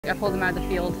I pulled him out of the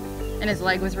field and his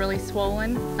leg was really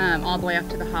swollen all the way up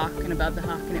to the hock and above the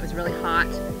hock, and it was really hot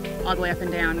all the way up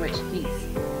and down, which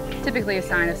heat's typically a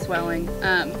sign of swelling.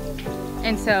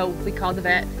 And so we called the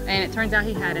vet, and it turns out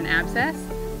he had an abscess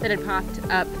that had popped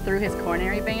up through his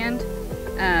coronary band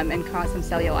and caused some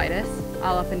cellulitis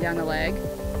all up and down the leg.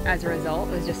 As a result,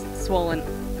 it was just swollen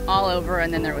all over,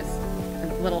 and then there was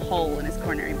a little hole in his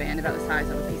coronary band about the size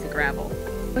of a piece of gravel.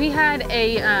 We had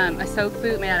a soak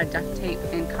boot made out of duct tape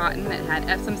and cotton that had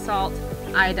Epsom salt,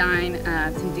 iodine,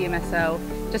 some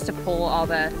DMSO, just to pull all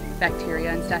the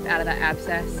bacteria and stuff out of that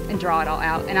abscess and draw it all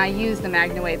out. And I used the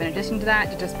MagnaWave in addition to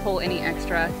that to just pull any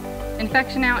extra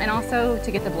infection out, and also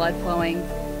to get the blood flowing,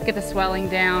 get the swelling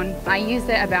down. I used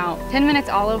it about 10 minutes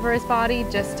all over his body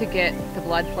just to get the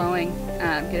blood flowing,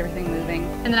 get everything moving.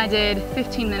 And then I did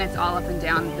 15 minutes all up and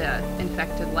down the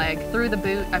infected leg. Through the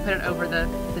boot, I put it over the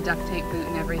duct tape boot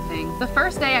and everything. The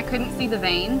first day I couldn't see the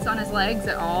veins on his legs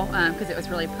at all because it was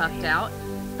really puffed out.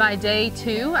 By day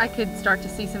 2, I could start to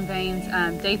see some veins.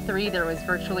 Day 3, there was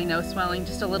virtually no swelling,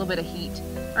 just a little bit of heat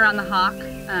around the hock.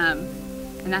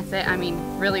 And that's it. I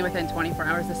mean, really within 24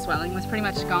 hours, the swelling was pretty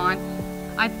much gone.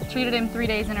 I treated him 3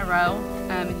 days in a row,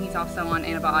 and he's also on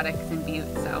antibiotics and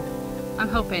bute, so I'm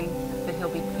hoping that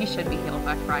he should be healed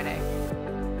by Friday.